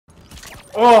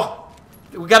Oh,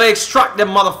 we gotta extract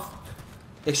them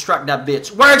extract that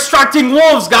bitch. We're extracting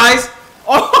wolves, guys.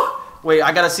 Oh, wait,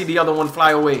 I gotta see the other one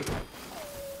fly away.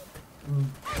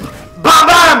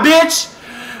 Bye-bye, bitch.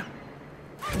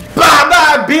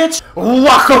 Bye-bye, bitch.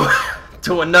 Welcome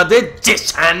to another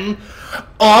edition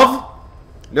of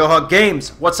Lil Hug Games.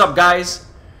 What's up, guys?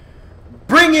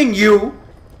 Bringing you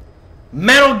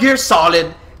Metal Gear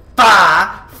Solid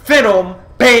 5 Phantom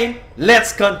Pain.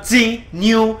 Let's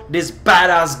continue this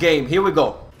badass game. Here we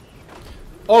go.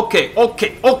 Okay.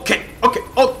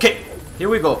 Here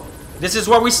we go. This is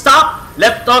where we stop.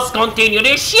 Let us continue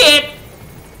this shit.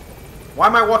 Why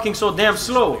am I walking so damn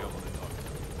slow?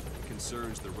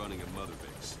 Concerns the running of Mother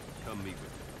Base. Come meet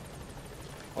with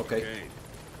me. Okay.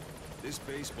 This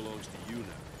base belongs to you now.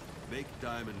 Make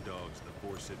Diamond Dogs the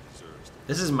force it deserves.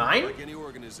 This is mine? Like any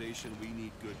organization, we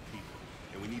need good people.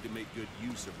 And we need to make good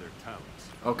use of their talents.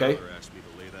 Okay. Mother asked me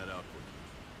to lay that out for you.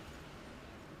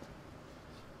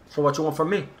 So what you want from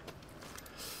me?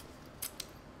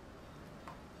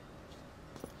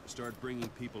 Start bringing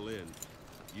people in.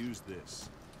 Use this.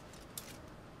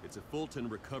 It's a Fulton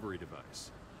recovery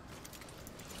device.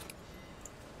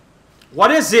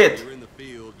 What is it? When you're in the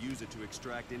field, use it to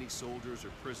extract any soldiers or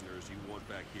prisoners you want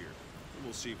back here. And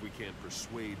we'll see if we can't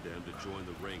persuade them to join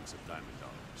the ranks of Diamond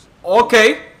Dogs.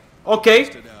 Okay. Okay.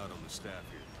 Test it out on the staff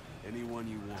here. Anyone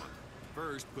you want.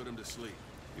 First, put them to sleep.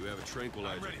 You have a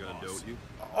tranquilizer gun, don't you?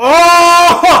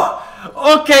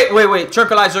 Oh! Okay. Wait.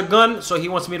 Tranquilizer gun. So he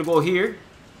wants me to go here.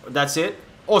 That's it.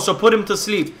 Oh, so put him to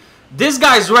sleep. This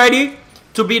guy's ready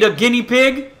to be the guinea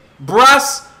pig.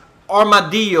 Brass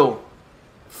armadillo.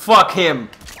 Fuck him.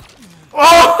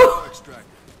 Oh!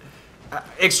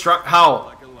 Extract.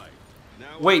 How?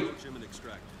 Wait.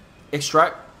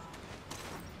 Extract.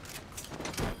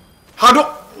 How do?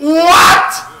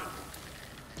 What?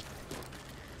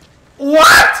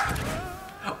 What?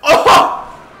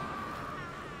 Oh!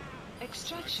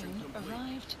 Extraction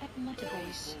arrived at Mother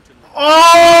Base.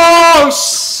 Oh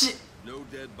shit! No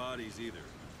dead bodies either.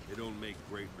 They don't make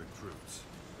great recruits.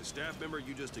 The staff member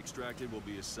you just extracted will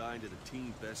be assigned to the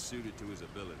team best suited to his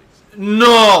abilities.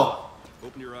 No.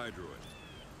 Open your iDroid.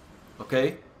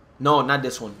 Okay. No, not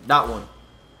this one. That one.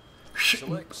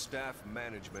 Select staff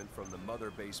management from the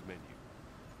Mother Base menu.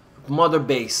 Mother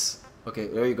Base. Okay,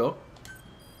 there you go.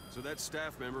 So that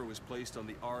staff member was placed on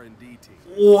the R&D team.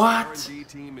 What? The R&D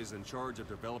team is in charge of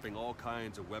developing all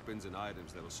kinds of weapons and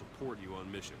items that will support you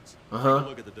on missions. Take a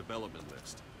look at the development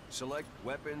list. Select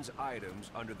weapons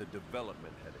items under the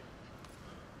development heading.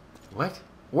 What?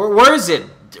 Where is it?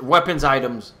 Weapons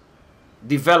items.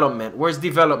 Development. Where's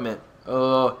development?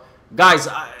 Guys,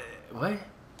 what?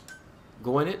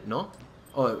 Go in it? No?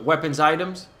 Oh, weapons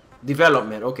items.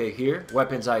 Development. Okay, here.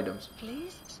 Weapons items.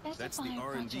 Please specify That's the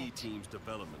R&D project. team's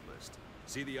development list.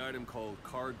 See the item called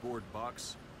cardboard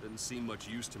box? Didn't seem much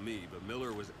use to me, but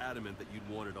Miller was adamant that you'd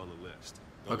want it on the list.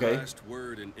 The Okay. last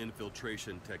word in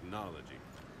infiltration technology,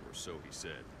 or so he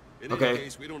said. In Okay. any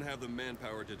case, we don't have the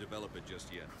manpower to develop it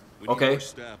just yet. We need Okay. more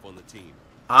staff on the team.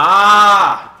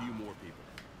 Ah! A few more people.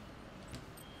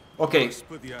 Okay. Let's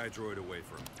put the iDroid away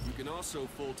from him. You can also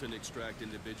Fulton extract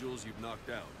individuals you've knocked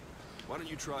out. Why don't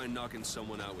you try knocking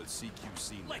someone out with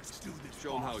CQC next? Let's do this.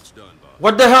 Show them how it's done, boss.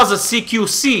 What the hell's a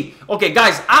CQC? Okay,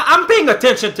 guys, I'm paying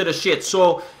attention to the shit,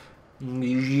 so...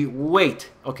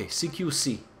 Wait. Okay,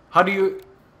 CQC. How do you...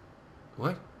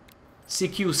 What?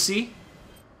 CQC?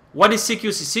 What is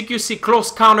CQC? CQC,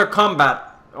 close counter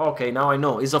combat. Okay, now I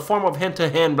know. It's a form of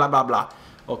hand-to-hand, blah, blah, blah.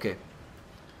 Okay.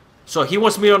 So he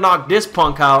wants me to knock this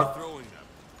punk out. Throwing them.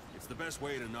 It's the best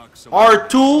way to knock someone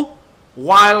R2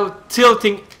 while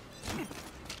tilting...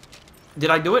 Did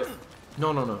I do it?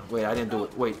 No. Wait, I didn't do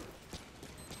it. Wait.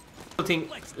 Tilting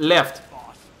left.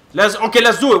 Let's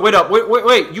do it. Wait up.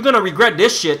 Wait. You're gonna regret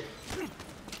this shit.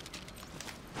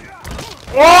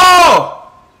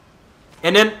 Oh!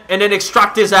 And then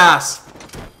extract his ass.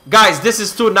 Guys, this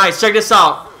is too nice. Check this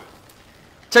out.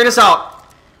 Check this out.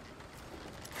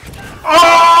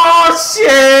 Oh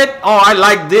shit! Oh, I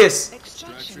like this.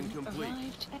 Extraction complete.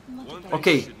 arrived at Mother One Base. thing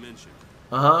Okay. you should mention.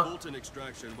 Uh-huh. Fulton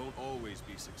extraction won't always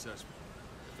be successful.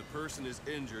 If the person is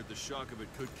injured, the shock of it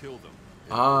could kill them. If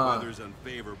the weather's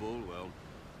unfavorable, well,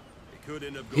 it could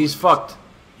end up going He's missing. fucked.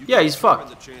 You Yeah, can he's determine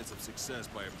fucked. the chance of success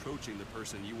by approaching the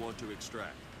person you want to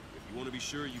extract. If you want to be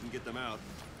sure you can get them out,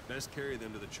 best carry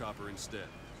them to the chopper instead.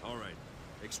 All right,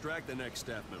 extract the next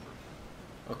staff member.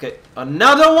 Okay,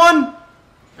 another one?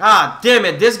 Ah, damn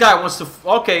it. This guy wants to...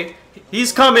 Okay,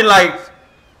 he's coming like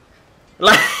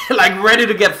ready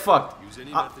to get fucked. Use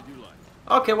any method you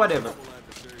like. Okay, whatever. Multiple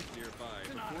adversaries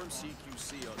nearby. Perform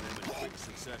CQC on them in quick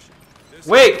succession. This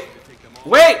Wait. way, to take them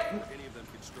all Wait. out, any of them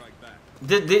can strike back.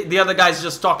 The other guy's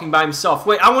just talking by himself.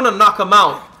 Wait, I want to knock him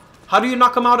out. How do you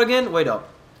knock him out again? Wait up.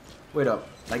 Wait up.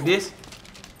 Like this?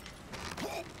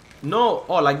 No.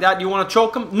 Oh, like that? You want to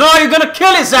choke him? No, you're going to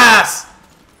kill his ass.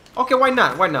 Okay, why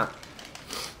not? Why not?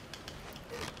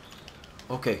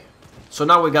 Okay. So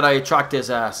now we got to extract his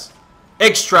ass.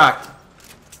 Extract.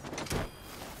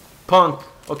 Punk.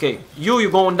 Okay. You're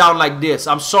going down like this.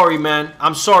 I'm sorry, man.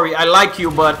 I'm sorry. I like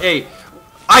you, but hey.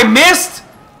 I missed?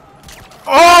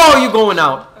 Oh, you're going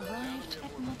out. Arrived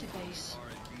at Mother Base.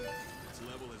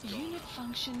 Unit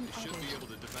function added.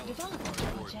 Development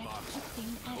project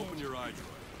being added.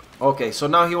 Okay, so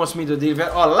now he wants me to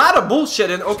develop. Oh, a lot of bullshit.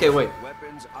 Okay, wait.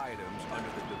 Weapons items under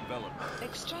the development.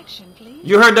 Extraction, please.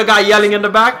 You heard the guy yelling in the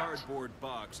back? Cardboard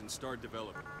box and start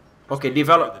development. Okay,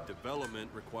 develop. The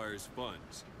development requires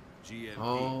funds. GMP.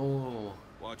 Oh.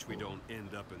 Watch we don't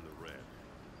end up in the red.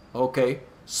 Okay.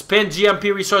 Spend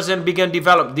GMP resources and begin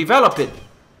develop. Develop it.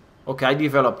 Okay, I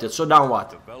developed it. So now what?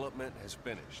 Development has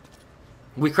finished.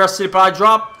 We cross supply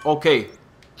drop? Okay.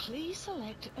 Please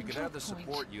select a You can drop have the point.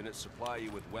 support unit supply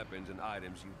you with weapons and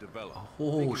items you develop.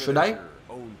 Oh, Think of it should as I? your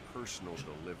own personal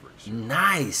deliveries.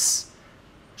 Nice.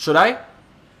 Should I?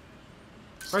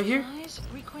 Right here? Supplies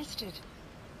requested.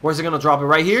 Where's it gonna drop it?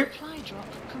 Right here? Supply drop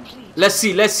complete. Let's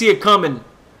see. Let's see it coming.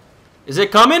 Is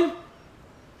it coming?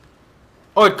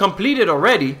 Oh, it completed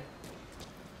already.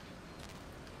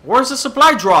 Where's the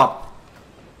supply drop?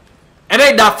 It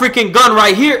ain't that freaking gun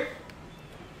right here.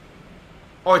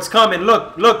 Oh, it's coming.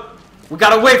 Look, look. We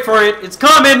gotta wait for it. It's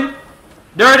coming.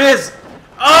 There it is.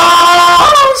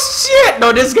 Oh, shit.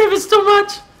 No, this game is too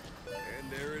much.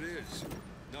 And there it is.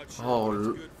 Not sure Oh, what it's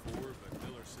good for, but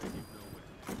Miller said you know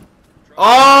what to do.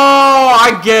 Oh,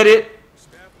 I get it.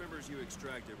 Staff members you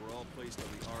extracted were all placed on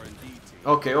the R&D team.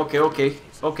 Okay, okay, okay.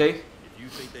 Okay. If you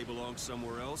think they belong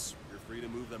somewhere else, you're free to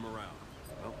move them around.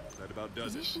 Well, that about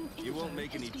does it. Mission You won't info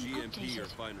make any has been GMP or updated.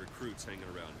 find recruits hanging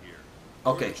around here.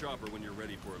 Okay. Join the chopper when you're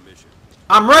ready for a mission.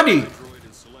 I'm ready. Droid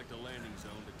and select a landing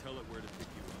zone to tell it where to pick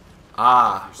you up.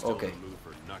 Ah, You're still okay. in the mood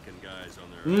for knocking guys on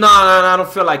their No, no, no, I don't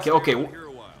feel like it. Okay. Here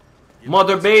a while. Give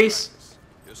Mother them some base. practice.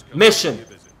 Just come Mission. and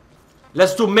pay a visit.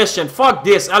 Let's do mission. Fuck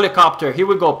this helicopter. Here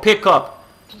we go. Pick up.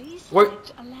 Please Where-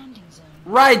 select a landing zone.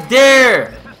 Right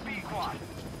there.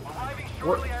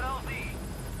 Where-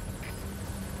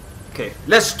 Okay,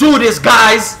 let's do this,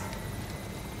 guys.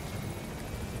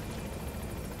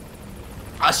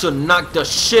 I should knock the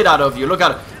shit out of you. Look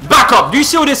at it. Back up. Do you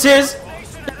see what this is?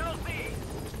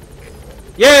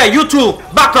 Yeah, you two.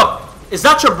 Back up. Is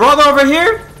that your brother over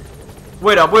here?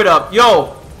 Wait up, wait up.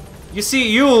 Yo, you see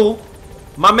you?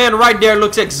 My man right there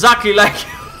looks exactly like you.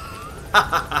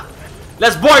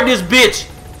 Let's board this bitch.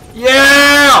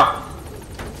 Yeah.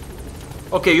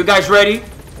 Okay, you guys ready?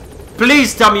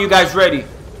 Please tell me you guys ready.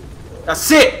 That's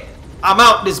it. I'm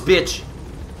out this bitch.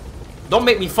 Don't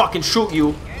make me fucking shoot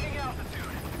you.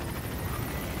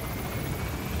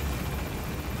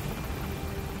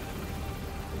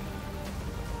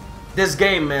 This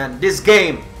game, man. This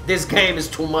game is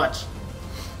too much.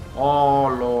 Oh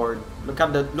Lord. Look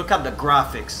at the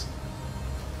graphics.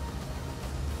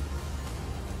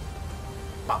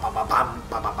 Bam, bam, bam,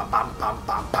 bam, bam, bam, bam,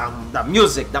 bam, bam. The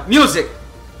music, the music.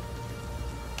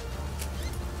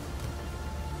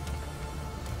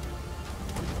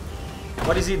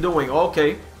 What is he doing?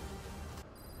 Okay.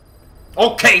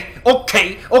 Okay,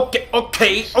 okay, okay,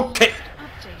 okay, okay.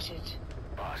 Updated.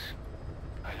 Boss,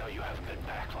 I know you haven't been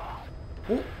back long,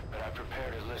 Who, but I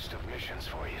prepared a list of missions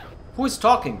for you. who is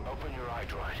talking? Open your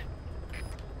iDroid.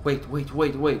 Wait, wait,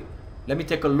 wait, wait. Let me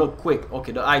take a look quick.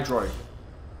 Okay, the iDroid.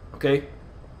 Okay.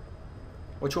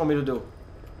 What you want me to do?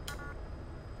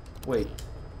 Wait.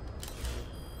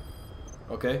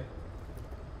 Okay.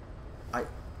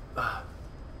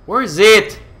 Where is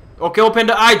it? Okay, open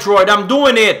the iDroid. I'm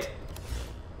doing it.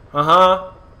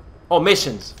 Uh-huh. Oh,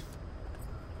 missions.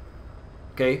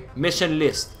 Okay, mission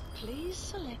list. Please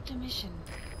select a mission.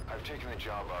 I've taken the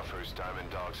job offers Diamond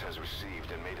Dogs has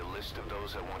received and made a list of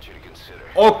those I want you to consider.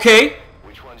 Okay.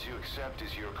 Which ones you accept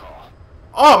is your call.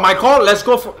 Oh, my call. Let's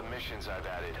go for... The missions I've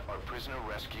added are prisoner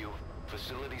rescue,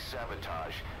 facility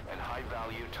sabotage, and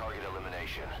high-value target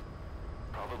elimination.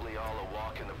 Probably all a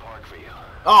walk in the park for you.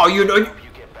 Oh, you know... Hope you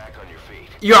get back on your feet.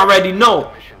 You already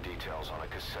know. Mission details on a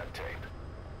cassette tape.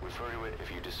 Refer to it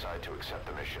if you decide to accept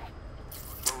the mission.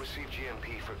 We'll receive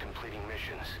GMP for completing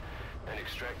missions, and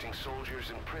extracting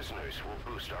soldiers and prisoners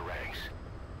will boost our ranks.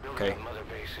 Building Okay. a mother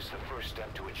base is the first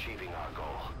step to achieving our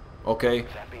goal. Okay.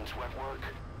 If that means wet work,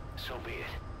 so be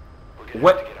it. We're gonna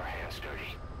Wet- have to get our hands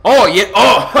dirty. Oh, yeah.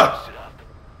 Oh. Bust it up,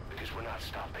 because we're not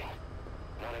stopping.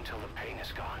 Not until the pain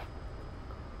is gone.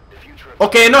 The future of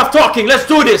Okay, enough talking. Let's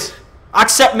do this.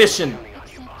 Accept mission. on the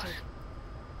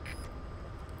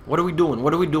What are we doing?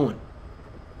 What are we doing?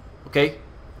 Okay.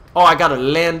 Oh, I gotta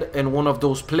land in one of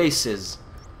those places.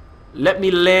 Let me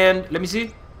land. Let me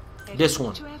see. This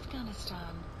one. To Afghanistan.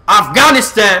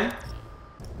 Afghanistan.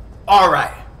 All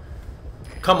right.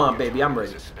 Come on, baby. I'm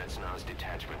ready.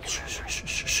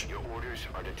 Your orders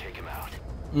are to take him out.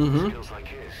 Skills like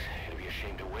his, it'd be a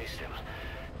shame to waste him.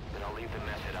 But I'll leave the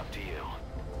method up to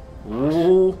you.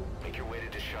 Ooh. Make your way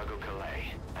to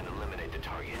Calais and eliminate the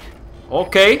target.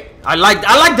 Okay. I like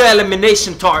the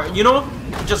elimination target. You know,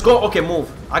 just go. Okay, move.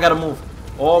 I gotta move.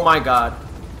 Oh my God.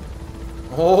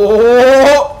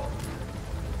 Oh.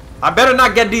 I better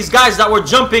not get these guys that were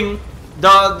jumping,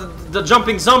 the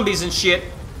jumping zombies and shit.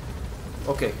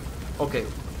 Okay. Okay.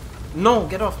 No,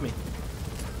 get off me.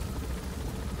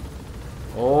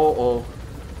 Oh.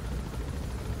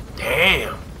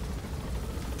 Damn.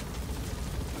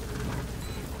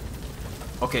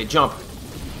 Okay, jump.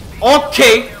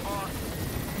 Okay.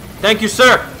 Thank you,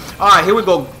 sir. Alright, here we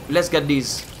go. Let's get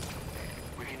these.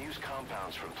 We can use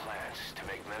compounds from plants to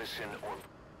make medicine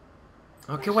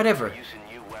or... Okay, whatever. Using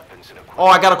new weapons and Oh,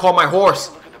 I gotta call my horse.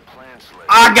 look at the plants list.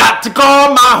 I got to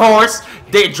call my horse.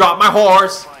 They dropped my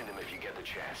horse. Find them if you get the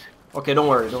chance. Okay, don't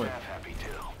worry, don't worry. Staff happy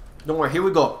too. Don't worry, here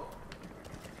we go.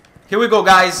 Here we go,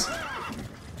 guys.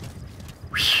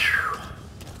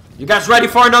 You guys ready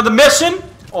for another mission?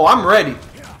 Oh, I'm ready.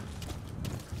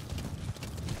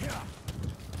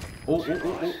 Oh.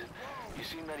 You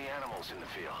see many animals in the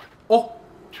field. Oh,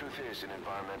 Truth is, an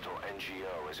environmental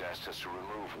NGO has asked us to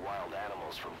remove wild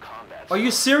animals from combat. are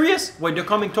you serious? Wait, they're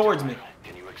coming towards me.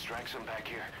 Can you extract some back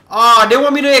here? Ah, they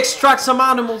want me to extract some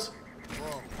animals.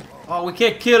 Oh, we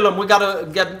can't kill them. We gotta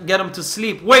get them to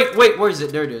sleep. Wait, where is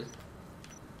it? There it is.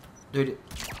 There it is.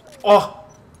 Oh,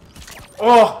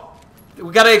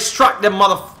 we gotta extract them,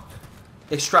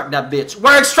 extract that bitch.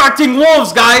 We're extracting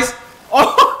wolves, guys.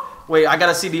 Oh, wait, I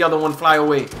gotta see the other one fly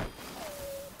away.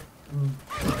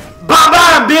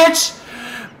 Bye-bye, bitch.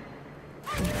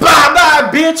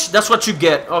 Bye-bye, bitch. That's what you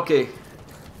get. Okay.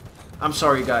 I'm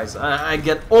sorry, guys. I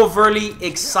get overly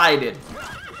excited.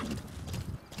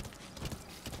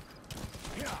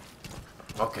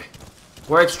 Okay.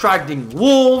 We're extracting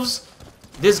wolves.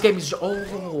 This game is a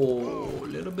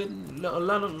little bit,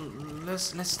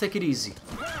 let's take it easy.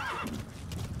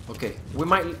 Okay, we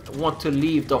might want to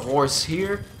leave the horse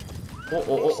here.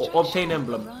 Obtain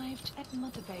emblem. Arrived at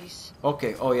Mother Base.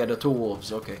 Okay, oh yeah, the two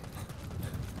wolves, okay.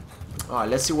 Alright,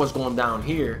 let's see what's going down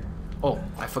here. Oh,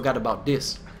 I forgot about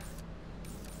this.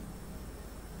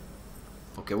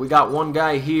 Okay, we got one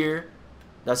guy here.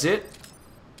 That's it?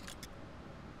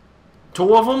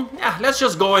 Two of them? Yeah, let's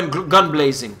just go in gun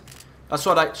blazing. That's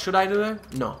what should I do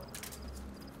that? No.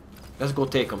 Let's go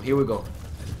take him. Here we go.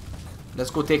 Let's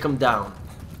go take him down.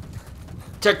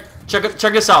 Check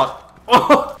this out.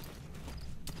 Oh,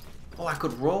 I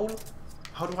could roll?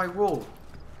 How do I roll?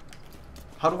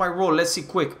 How do I roll? Let's see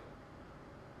quick.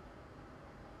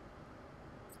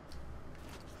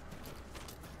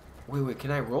 Wait,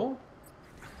 can I roll?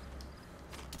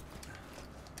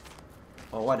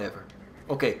 Oh, whatever.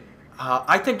 Okay.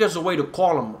 I think there's a way to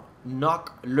call him.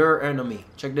 Knock, lure enemy.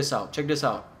 Check this out. Check this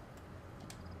out.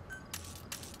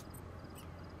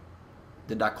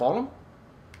 Did I call him?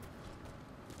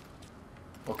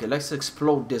 Okay, let's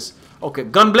explode this. Okay,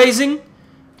 gun blazing.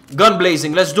 Gun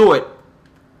blazing. Let's do it.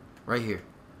 Right here.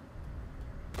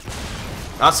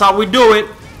 That's how we do it.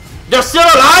 They're still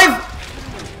alive?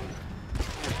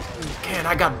 Man,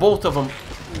 I got both of them.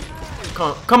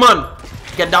 Come on.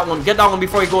 Get that one. Get that one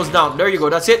before he goes down. There you go.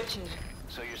 That's it.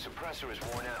 So your suppressor is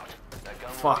worn out. That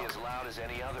gun Fuck. won't be as loud as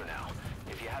any other now.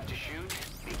 If you have to shoot,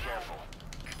 be careful.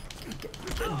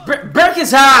 Break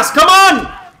his ass. Come on.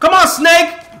 Come on,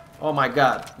 Snake. Oh my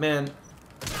God, man.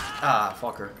 Ah,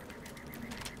 fucker.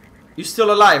 You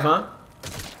still alive, huh?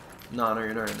 No,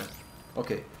 you're not.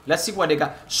 Okay, let's see what they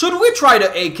got. Should we try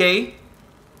the AK?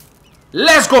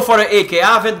 Let's go for the AK.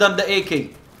 I haven't done the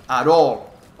AK at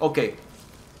all. Okay,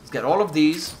 let's get all of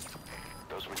these.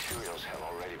 Those materials have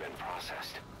already been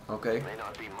processed. Okay. May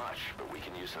not be much, but we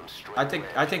can use them straight.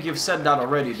 I think you've said that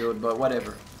already, dude. But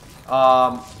whatever.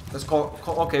 Let's call.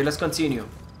 Okay, let's continue.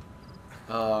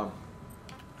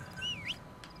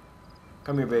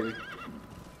 Come here, baby.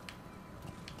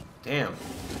 Damn.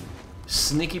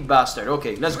 Sneaky bastard.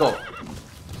 Okay, let's go.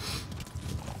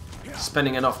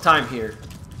 Spending enough time here.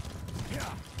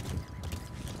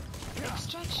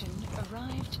 Extraction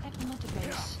arrived at Mother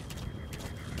Base.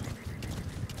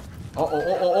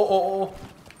 Oh.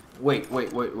 Wait.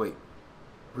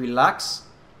 Relax.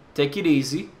 Take it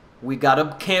easy. We got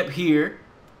a camp here.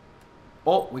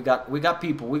 Oh, we got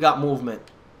people. We got movement.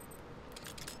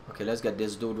 Okay, let's get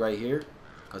this dude right here.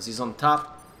 Because he's on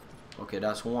top. Okay,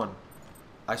 that's one.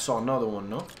 I saw another one,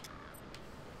 no?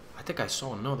 I think I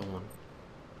saw another one.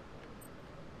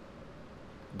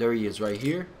 There he is, right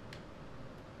here.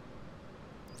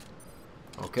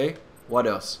 Okay, what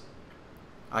else?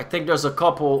 I think there's a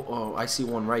couple. Oh, I see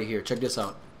one right here. Check this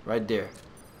out. Right there.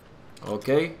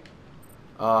 Okay.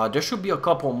 There should be a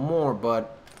couple more,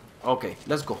 but... Okay,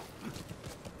 let's go.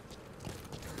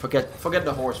 Forget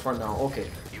the horse for now. Okay.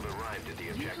 You've arrived at the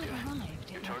objective.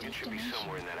 Your target should be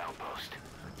somewhere in that outpost.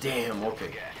 Damn, Don't okay.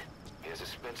 forget, he has a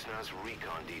Spetsnaz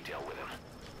recon detail with him.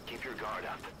 Keep your guard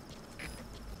up.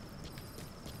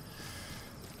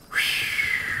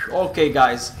 Okay,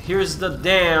 guys. Here's the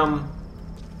damn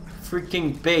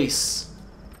freaking base.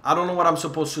 I don't know what I'm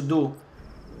supposed to do.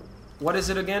 What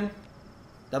is it again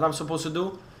that I'm supposed to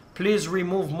do? Please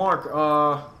remove mark.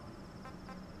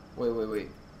 Wait.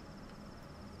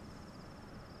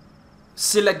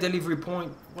 Select delivery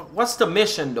point. What's the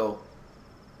mission though?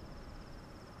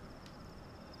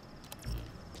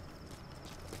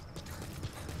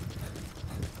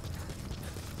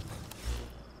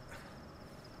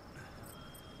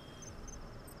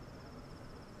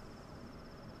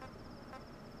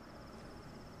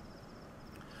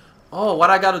 Oh, what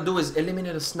I gotta do is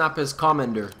eliminate a snapper's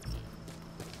commander.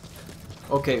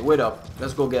 Okay, wait up.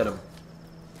 Let's go get him.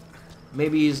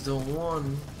 Maybe he's the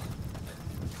one.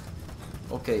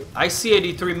 Okay, I see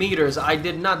 83 meters. I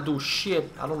did not do shit.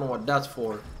 I don't know what that's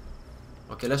for.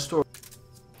 Okay, let's store.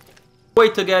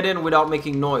 Way to get in without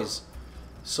making noise.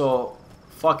 So,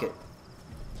 fuck it.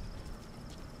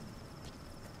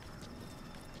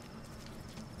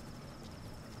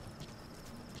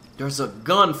 There's a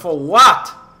gun for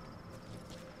what?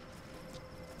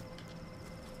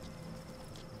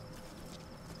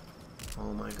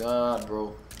 Oh my god,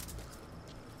 bro.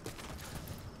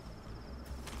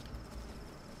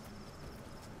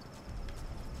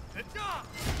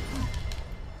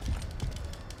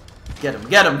 Get him,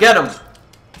 get him, get him!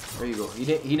 There you go. He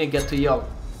didn't get to yell.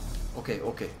 Okay.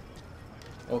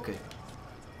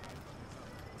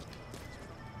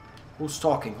 Who's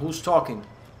talking?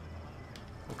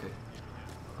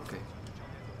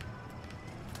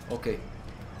 Okay.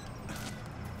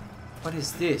 What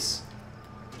is this?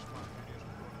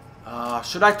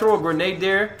 Should I throw a grenade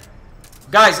there?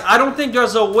 Guys, I don't think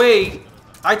there's a way.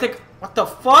 I think... What the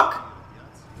fuck?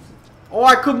 Oh,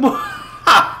 I could move.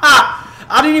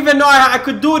 I didn't even know I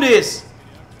could do this.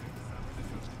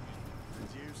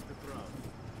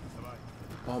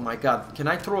 Oh my god. Can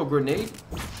I throw a grenade?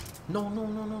 No.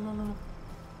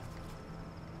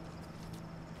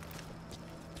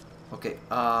 Okay,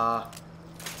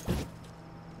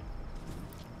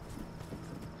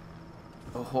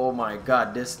 oh my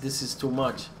god, this is too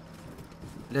much.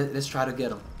 Let's try to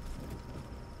get him.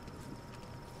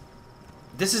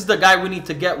 This is the guy we need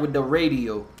to get with the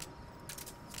radio.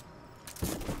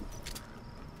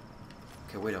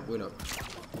 Okay, wait up.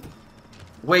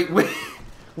 Wait.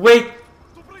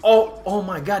 Oh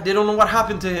my god, they don't know what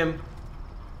happened to him.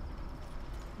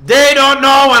 They don't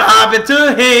know what happened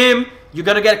to him. You're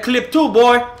gonna get clipped too,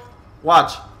 boy.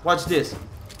 Watch this.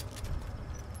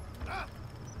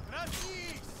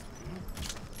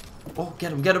 Oh,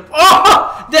 get him.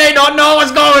 Oh, they don't know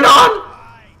what's going on.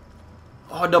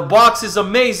 Oh, the box is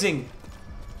amazing.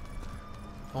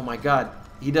 Oh my god,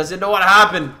 he doesn't know what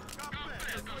happened.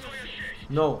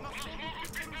 No,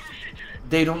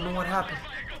 they don't know what happened.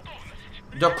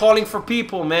 They're calling for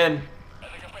people, man.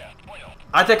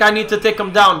 I think I need to take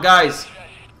them down, guys.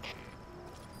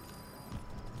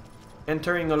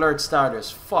 Entering alert status.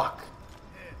 Fuck.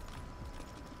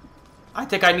 I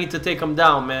think I need to take them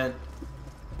down, man.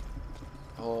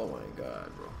 Oh my god,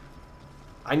 bro.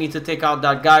 I need to take out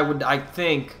that guy with, I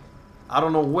think. I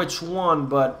don't know which one,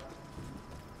 but...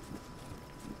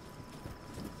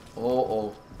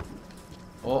 Oh.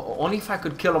 Only if I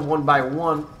could kill them one by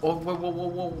one. Oh,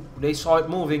 whoa. They saw it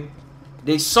moving.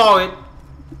 They saw it.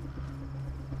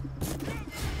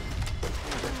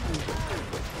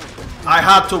 I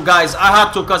had to, guys. I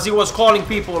had to, because he was calling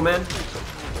people, man.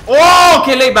 Oh,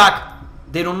 okay, lay back.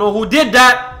 They don't know who did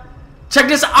that. Check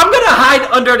this. I'm gonna hide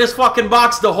under this fucking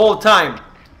box the whole time.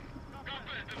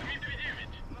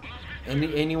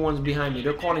 Anyone's behind me.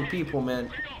 They're calling people,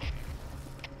 man.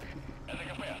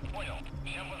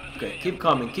 Okay, keep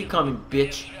coming,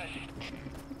 bitch.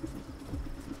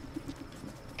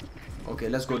 Okay,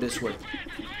 let's go this way.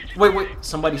 Wait.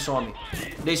 Somebody saw me.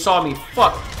 They saw me.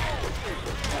 Fuck.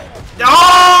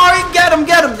 Oh, get him.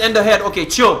 In the head. Okay,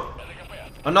 chill.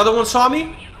 Another one saw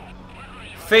me.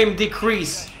 Fame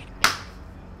decrease.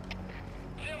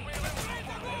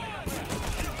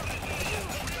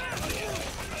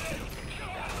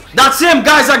 That's him,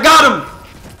 guys. I got him.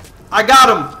 I got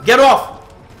him. Get off.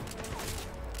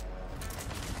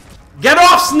 Get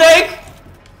off, Snake.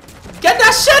 Get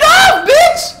that shit off,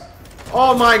 bitch.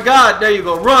 Oh my god. There you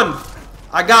go. Run.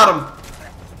 I got him.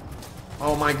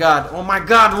 Oh my god. Oh my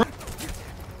god.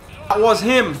 That was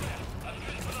him.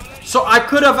 So I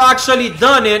could have actually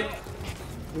done it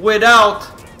without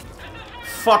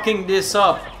fucking this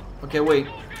up. Okay, wait.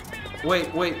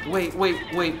 Wait.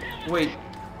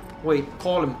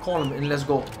 Call him, and let's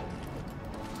go.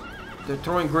 They're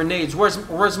throwing grenades.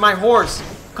 Where's my horse?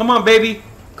 Come on, baby.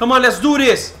 Come on, let's do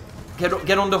this. Get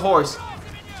on the horse.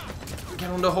 Get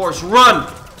on the horse. Run.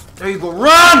 There you go.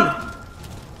 Run.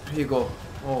 There you go.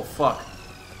 Oh, fuck.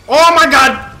 Oh, my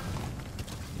God.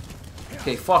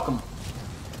 Okay, fuck him.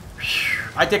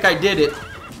 I think I did it.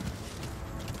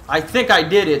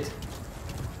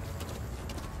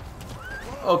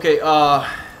 Okay,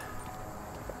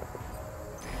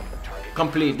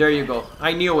 complete. There you go.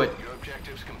 I knew it. Your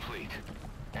objective's complete.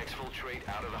 Exfiltrate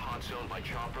out of the hot zone by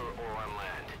chopper or on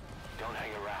land. Don't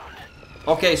hang around.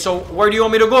 Okay, so where do you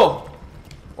want me to go?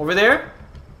 Over there?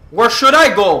 Where should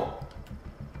I go?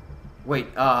 Wait,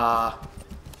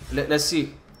 let's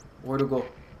see where to go.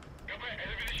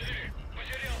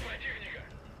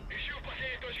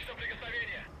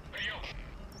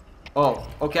 Oh,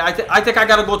 okay. I think I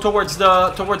gotta go towards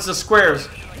the squares.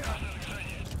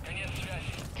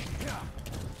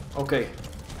 Okay.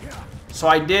 So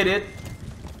I did it.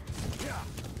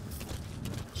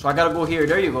 So I gotta go here.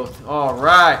 There you go. All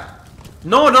right.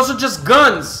 No, those are just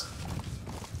guns.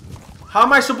 How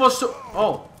am I supposed to?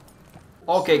 Oh.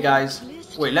 Okay, guys.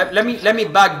 Wait. Let me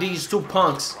bag these two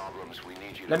punks.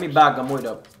 Let me bag them. Wait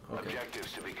up. Okay.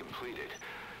 Objectives to be completed.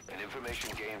 An information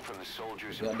gained from the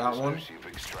soldiers Got and that one. prisoners you've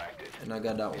extracted. And I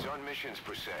got that These one. aren't missions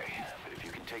per se, but if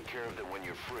you can take care of them when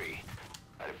you're free,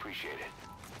 I'd appreciate it.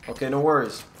 Okay, no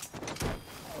worries.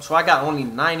 So I got only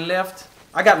 9 left.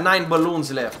 I got 9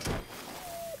 balloons left.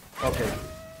 Okay.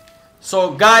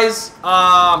 So guys,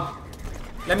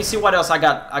 let me see what else I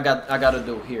gotta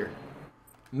do here.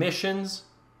 Missions.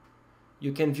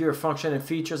 You can view your function and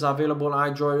features available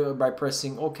on iDroid by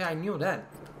pressing. Okay, I knew that.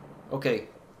 Okay.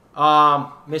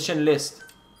 Mission list.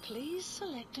 Please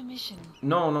select a mission.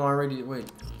 No, I already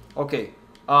wait. Okay.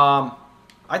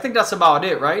 I think that's about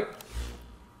it, right?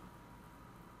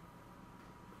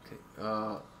 Okay.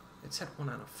 It said 1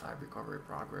 out of 5 recovery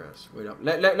progress. Wait up.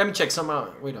 Let me check some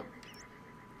out. Wait up.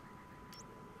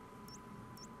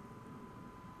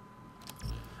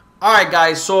 Alright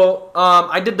guys, so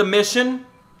I did the mission.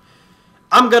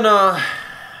 I'm gonna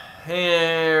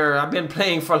here I've been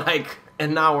playing for like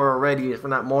an hour already, if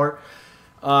not more.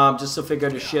 Just to figure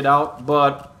this shit out.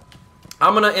 But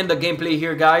I'm gonna end the gameplay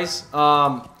here, guys.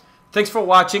 Thanks for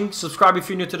watching. Subscribe if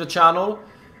you're new to the channel.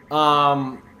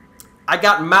 I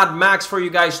got Mad Max for you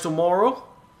guys tomorrow.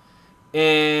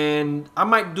 And I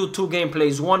might do 2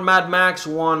 gameplays. One Mad Max,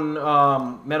 one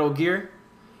Metal Gear.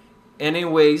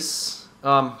 Anyways,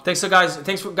 thanks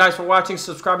guys for watching.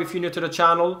 Subscribe if you're new to the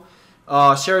channel.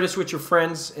 Share this with your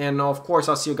friends. And of course,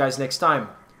 I'll see you guys next time.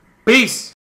 Peace!